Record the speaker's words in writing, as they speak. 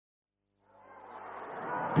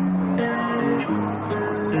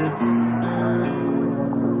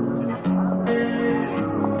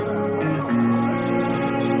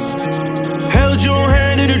Held your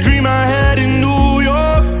hand in a dream I had in New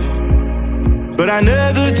York, but I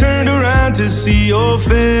never turned around to see your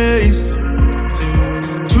face.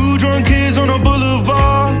 Two drunk kids on a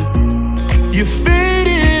boulevard. You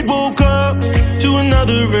faded, woke up to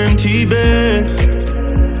another empty bed.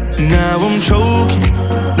 Now I'm choking,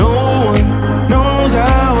 no one knows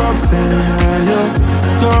how I feel. Now you're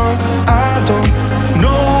gone, I don't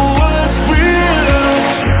know what's real.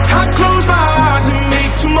 I close my eyes and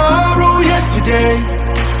make tomorrow yesterday.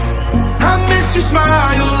 I miss your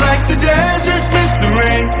smile like the deserts miss the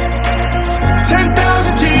rain.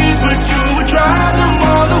 10,000 tears, but you would drive them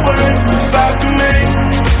all away. If I could make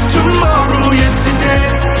tomorrow yesterday,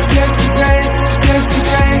 yesterday,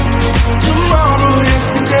 yesterday, tomorrow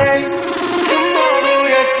yesterday, tomorrow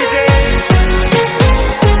yesterday.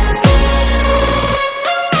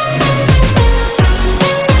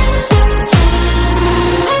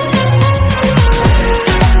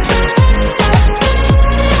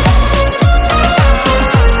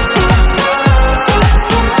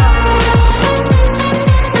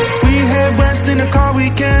 We head west in a car we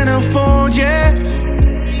can't afford, yeah.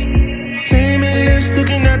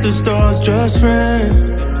 Looking at the stars, just friends.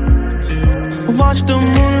 Watch the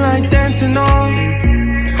moonlight dancing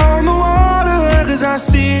on the water, cause I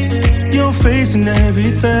see your face in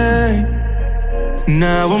everything.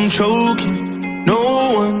 Now I'm choking, no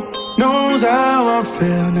one knows how I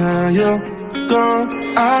feel. Now you're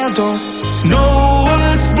gone, I don't know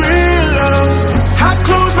what's real love. I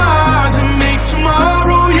close my eyes and make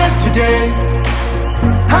tomorrow yesterday.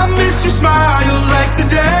 I miss your smile like the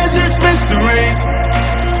deserts miss the rain.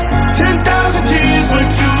 10,000 tears, but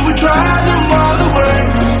you would drive them all away.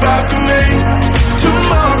 If I could make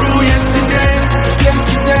tomorrow yesterday,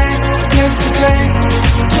 yesterday, yesterday,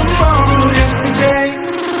 tomorrow yesterday,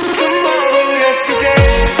 tomorrow yesterday.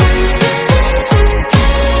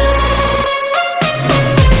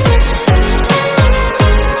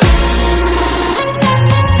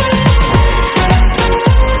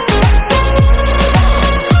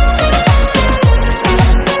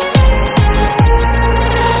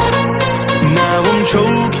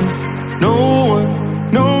 Choking, no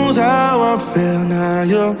one knows how I feel. Now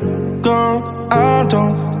you're gone, I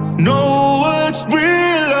don't know what's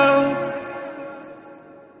real.